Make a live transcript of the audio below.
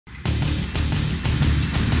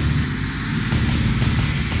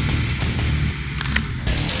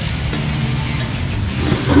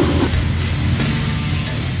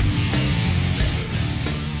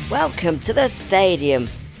Welcome to the stadium,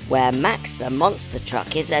 where Max the monster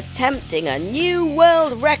truck is attempting a new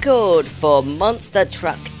world record for monster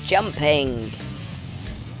truck jumping.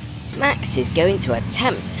 Max is going to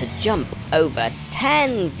attempt to jump over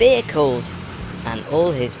 10 vehicles, and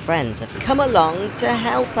all his friends have come along to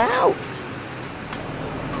help out.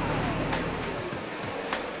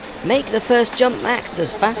 Make the first jump, Max,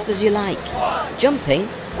 as fast as you like, jumping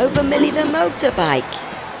over Millie the motorbike.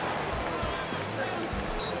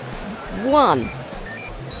 1.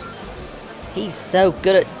 He's so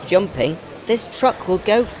good at jumping, this truck will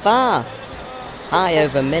go far. High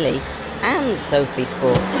over Millie and Sophie's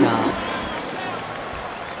sports car.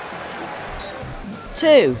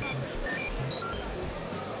 2.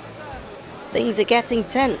 Things are getting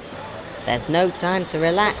tense. There's no time to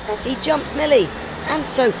relax. He jumped Millie and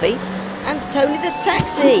Sophie and Tony the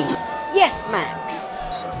taxi. Yes, Max.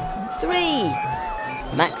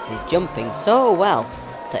 3. Max is jumping so well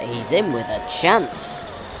that he's in with a chance.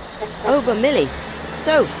 Over Millie,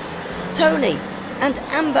 Soph, Tony and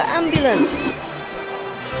Amber Ambulance.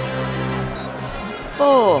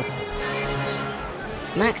 4.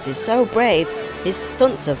 Max is so brave, his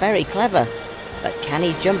stunts are very clever. But can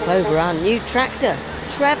he jump over our new tractor,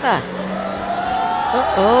 Trevor?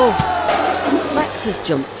 Uh-oh. Max has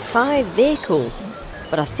jumped 5 vehicles,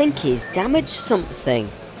 but I think he's damaged something.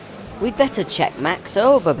 We'd better check Max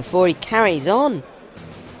over before he carries on.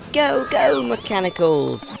 Go, go,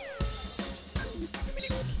 mechanicals!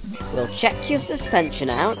 We'll check your suspension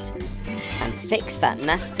out and fix that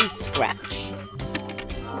nasty scratch.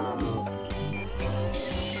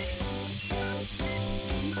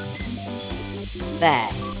 There,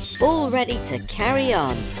 all ready to carry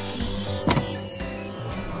on.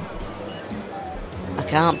 I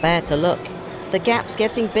can't bear to look. The gap's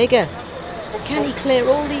getting bigger. Can he clear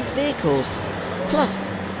all these vehicles?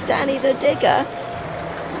 Plus, Danny the digger?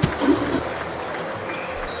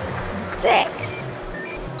 6.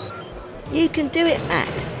 You can do it,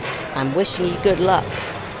 Max. I'm wishing you good luck.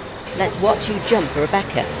 Let's watch you jump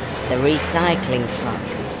Rebecca, the recycling truck.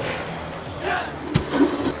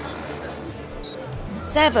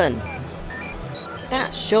 7.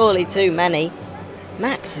 That's surely too many.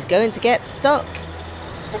 Max is going to get stuck.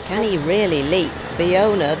 Can he really leap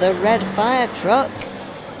Fiona the red fire truck?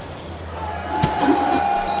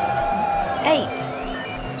 8.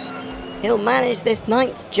 He'll manage this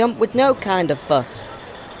 9th jump with no kind of fuss.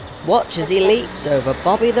 Watch as he leaps over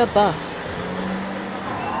Bobby the bus.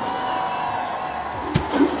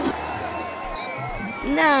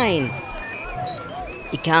 9.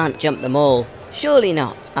 He can't jump them all. Surely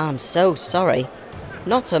not. I'm so sorry.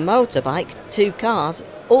 Not a motorbike, 2 cars,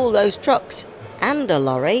 all those trucks, and a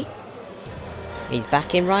lorry. He's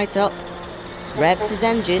backing right up, revs his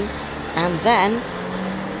engine, and then...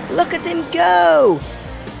 look at him go!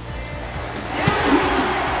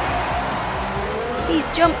 He's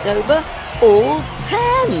jumped over all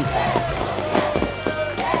 10!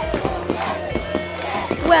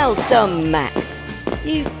 Well done, Max.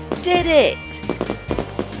 You did it!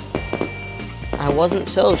 I wasn't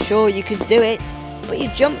so sure you could do it, but you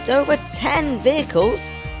jumped over 10 vehicles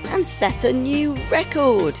and set a new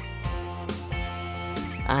record.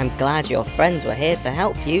 I'm glad your friends were here to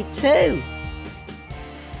help you too.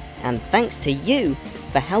 And thanks to you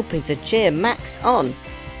for helping to cheer Max on.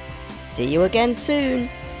 See you again soon.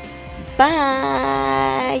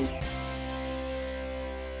 Bye!